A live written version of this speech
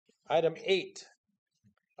Item 8,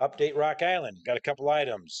 update Rock Island. Got a couple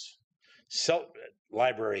items.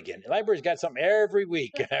 Library again. Library's got something every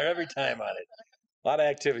week, every time on it. A lot of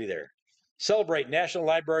activity there. Celebrate National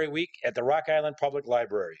Library Week at the Rock Island Public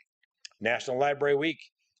Library. National Library Week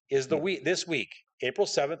is this week, April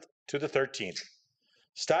 7th to the 13th.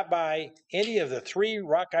 Stop by any of the 3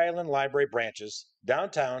 Rock Island Library branches,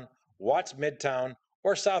 downtown, Watts Midtown,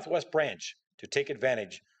 or Southwest Branch, to take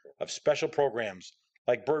advantage of special programs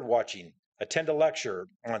like bird watching, attend a lecture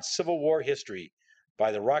on Civil War history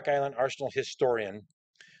by the Rock Island Arsenal historian,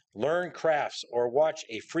 learn crafts, or watch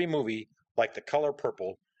a free movie like The Color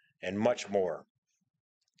Purple, and much more.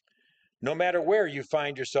 No matter where you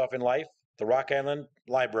find yourself in life, the Rock Island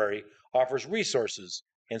Library offers resources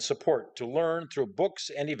and support to learn through books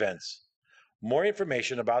and events. More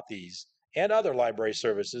information about these and other library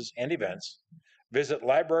services and events, visit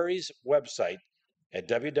library's website at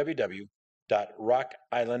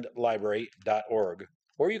www.rockislandlibrary.org,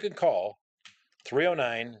 or you can call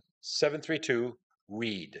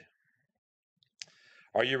 309-732-READ.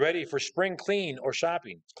 Are you ready for spring cleaning or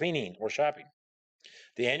shopping?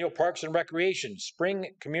 The annual Parks and Recreation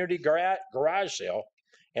Spring Community Garage Sale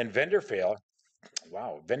and Vendor Fair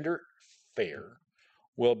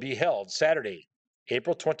will be held Saturday,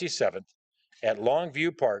 April 27th at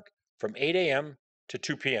Longview Park from 8 a.m. to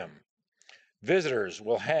 2 p.m. Visitors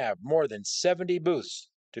will have more than 70 booths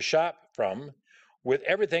to shop from, with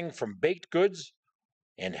everything from baked goods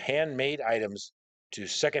and handmade items to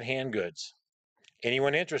secondhand goods.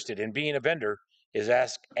 Anyone interested in being a vendor is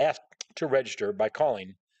asked to register by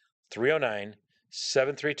calling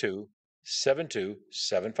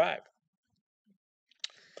 309-732-7275.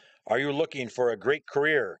 Are you looking for a great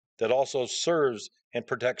career that also serves and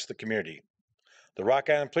protects the community? The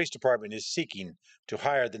Rock Island Police Department is seeking to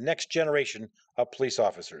hire the next generation of police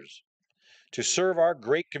officers to serve our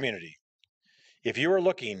great community. If you are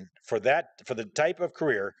looking for the type of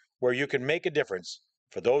career where you can make a difference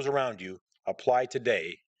for those around you, apply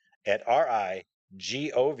today at rigov.org.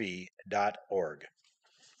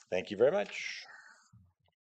 Thank you very much.